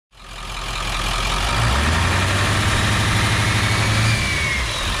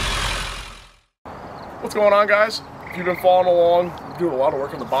What's going on, guys? If you've been following along, I'm doing a lot of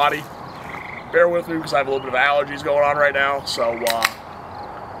work on the body. Bear with me because I have a little bit of allergies going on right now, so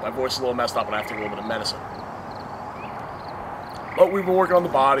my voice is a little messed up and I have to take a little bit of medicine. But we've been working on the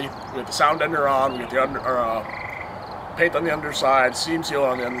body. We got the sound ender on, we got the paint on the underside, seam sealer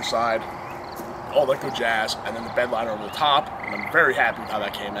on the underside, all that good jazz, and then the bed liner over the top, and I'm very happy with how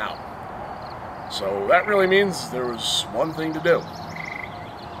that came out. So that really means there was one thing to do.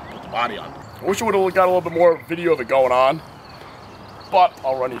 Put the body on. I wish I would have got a little bit more video of it going on, but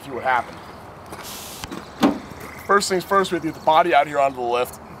I'll run you through what happened. First things first, we had to get the body out here onto the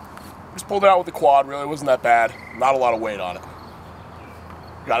lift. Just pulled it out with the quad, really, it wasn't that bad. Not a lot of weight on it.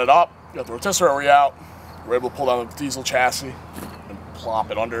 Got it up, got the rotisserie out. We're able to pull down the diesel chassis and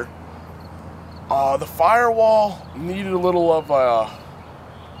plop it under. The firewall needed a little of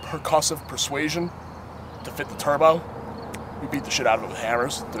percussive persuasion to fit the turbo. We beat the shit out of it with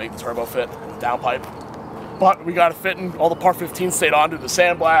hammers to make the turbo fit in the downpipe. But we got it fitting. All the Part 15 stayed on due to the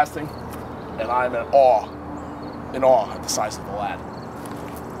sandblasting, and I'm in awe at the size of the lad.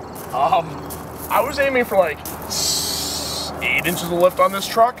 I was aiming for like 8 inches of lift on this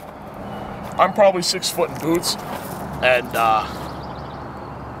truck. I'm probably 6 foot in boots, and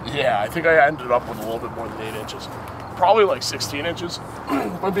yeah, I think I ended up with a little bit more than 8 inches. Probably like 16 inches,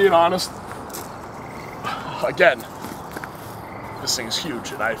 if I'm being honest. Again, this thing is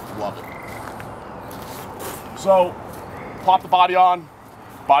huge, and I love it. So, plop the body on.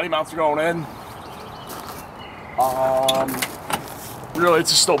 Body mounts are going in. Really,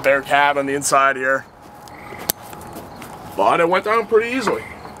 it's just still bare cab on the inside here. But it went down pretty easily.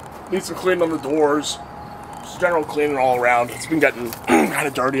 Need some cleaning on the doors. Just general cleaning all around. It's been getting kind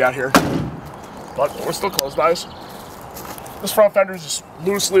of dirty out here. But we're still closed, guys. This front fender is just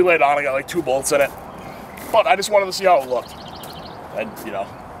loosely laid on. I got like 2 bolts in it. But I just wanted to see how it looked. And, you know,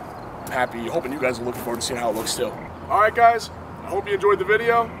 I'm happy, hoping you guys are looking forward to seeing how it looks too. Alright, guys. I hope you enjoyed the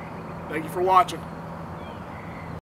video. Thank you for watching.